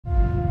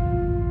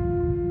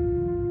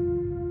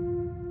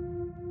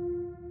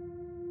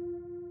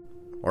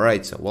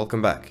Alright, so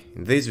welcome back.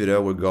 In this video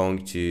we're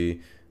going to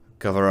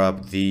cover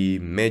up the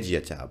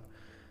Media tab.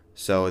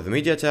 So the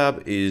Media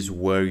tab is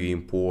where you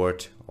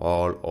import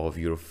all of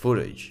your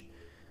footage.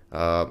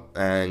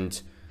 And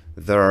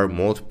there are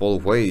multiple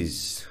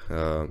ways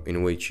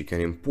in which you can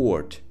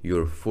import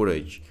your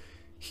footage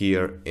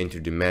here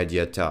into the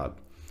Media tab.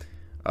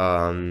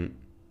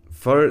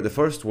 For the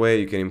first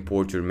way you can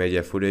import your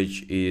media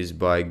footage is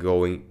by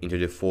going into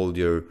the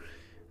folder.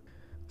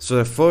 So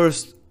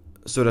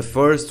the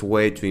first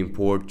way to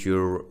import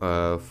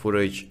your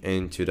footage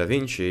into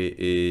Davinci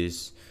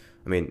is,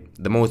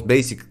 the most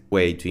basic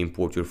way to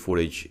import your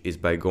footage is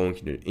by going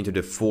into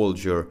the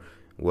folder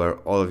where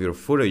all of your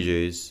footage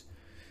is,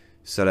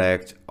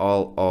 select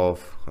all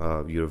of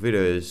your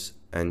videos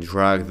and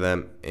drag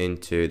them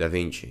into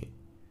Davinci.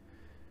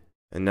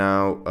 And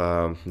now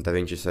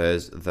Davinci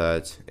says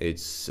that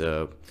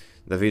the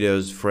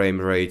video's frame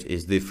rate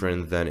is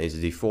different than its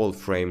default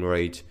frame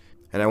rate,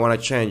 and I want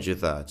to change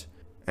that.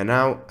 And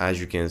now,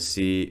 as you can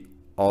see,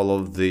 all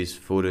of this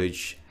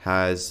footage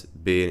has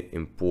been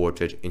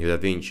imported into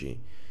Davinci.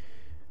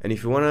 And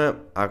if you want to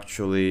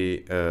actually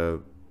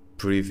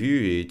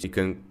preview it, you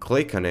can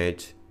click on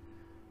it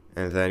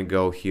and then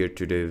go here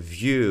to the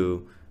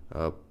View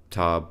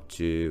tab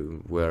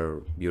to where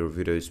your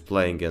video is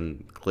playing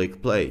and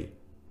click play.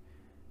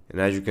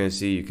 And as you can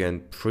see, you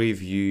can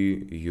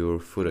preview your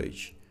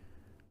footage.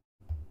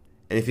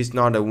 And if it's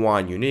not the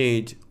one you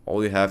need,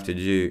 all you have to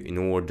do in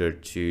order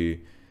to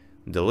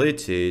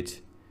delete it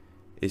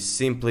is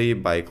simply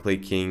by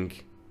clicking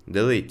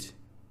delete.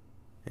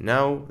 And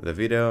now the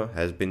video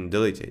has been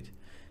deleted.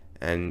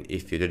 And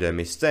if you did a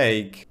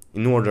mistake,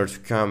 in order to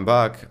come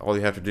back, all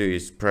you have to do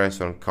is press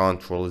on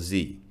Ctrl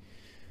Z.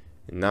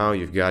 And now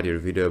you've got your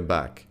video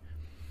back.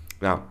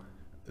 Now,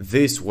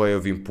 this way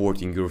of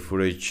importing your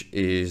footage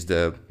is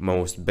the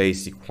most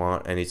basic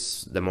one, and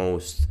it's the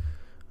most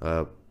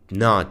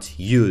not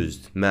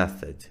used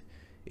method.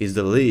 It's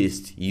the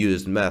least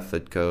used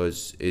method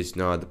because it's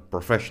not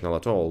professional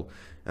at all,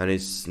 and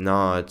it's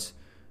not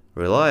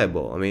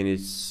reliable.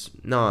 It's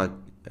not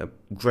a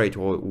great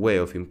way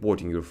of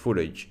importing your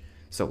footage.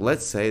 So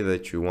let's say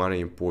that you want to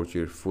import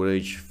your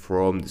footage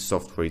from the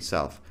software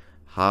itself.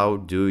 How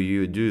do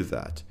you do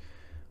that?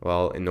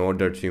 Well, in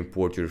order to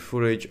import your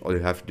footage, all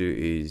you have to do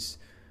is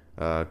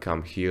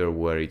come here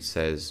where it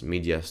says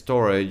media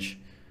storage,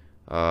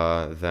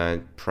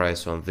 then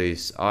press on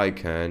this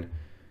icon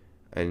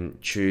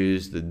and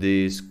choose the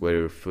disk where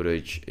your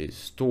footage is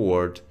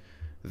stored.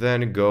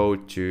 Then go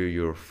to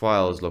your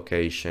files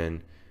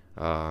location.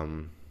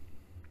 In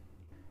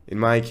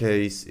my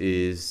case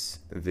is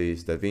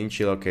this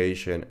Davinci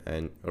location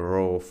and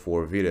raw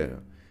for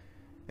video.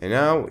 And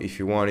now if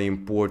you want to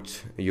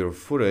import your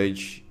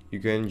footage, you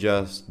can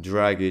just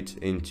drag it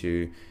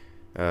into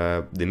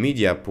the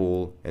media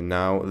pool, and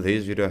now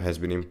this video has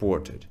been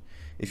imported.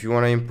 If you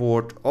want to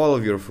import all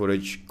of your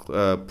footage,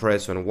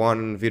 press on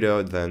one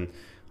video, then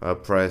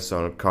press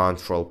on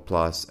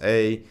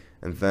Ctrl+A,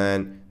 and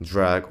then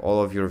drag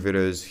all of your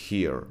videos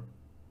here.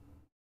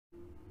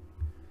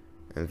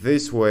 And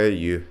this way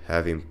you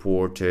have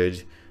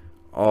imported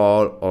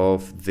all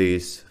of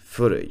this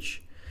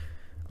footage.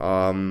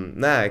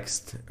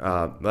 Next,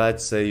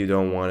 let's say you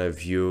don't want to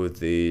view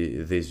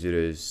these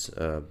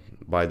videos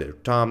by their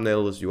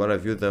thumbnails, you want to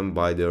view them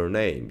by their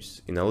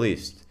names in a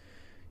list.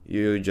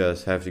 You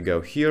just have to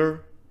go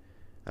here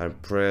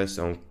and press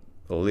on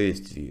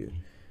list view,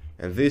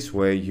 and this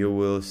way you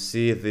will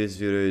see these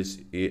videos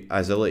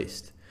as a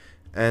list.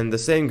 And the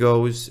same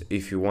goes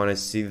if you want to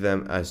see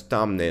them as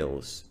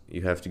thumbnails.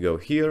 You have to go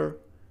here,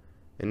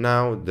 and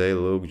now they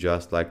look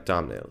just like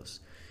thumbnails.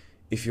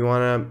 If you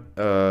want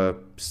to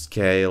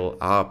scale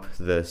up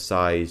the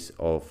size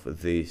of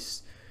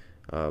this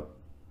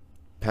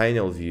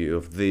panel view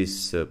of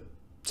this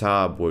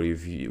tab where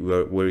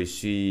you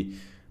see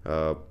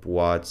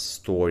what's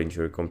stored into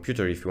your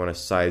computer, if you want to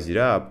size it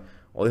up,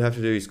 all you have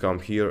to do is come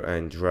here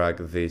and drag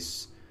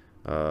this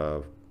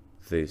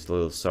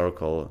little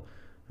circle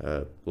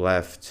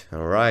left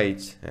and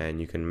right, and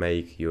you can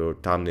make your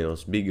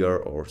thumbnails bigger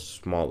or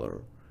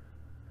smaller.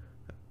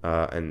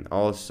 And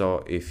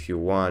also, if you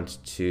want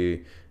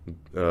to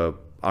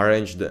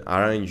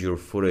arrange your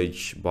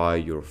footage by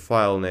your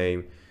file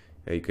name,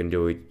 you can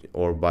do it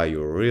or by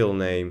your real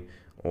name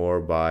or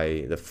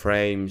by the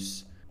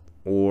frames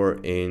or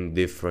in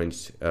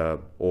different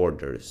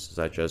orders,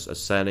 such as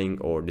ascending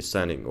or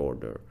descending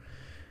order.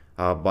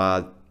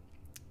 But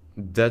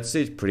that's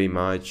it pretty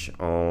much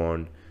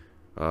on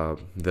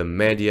the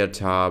media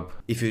tab.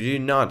 If you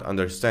did not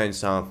understand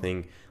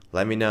something,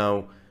 let me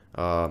know.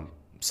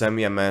 Send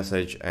me a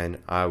message and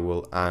I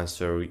will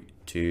answer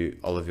to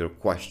all of your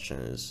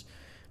questions.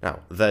 Now,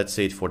 that's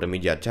it for the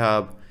media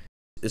tab.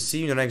 See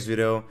you in the next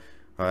video,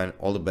 and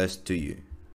all the best to you.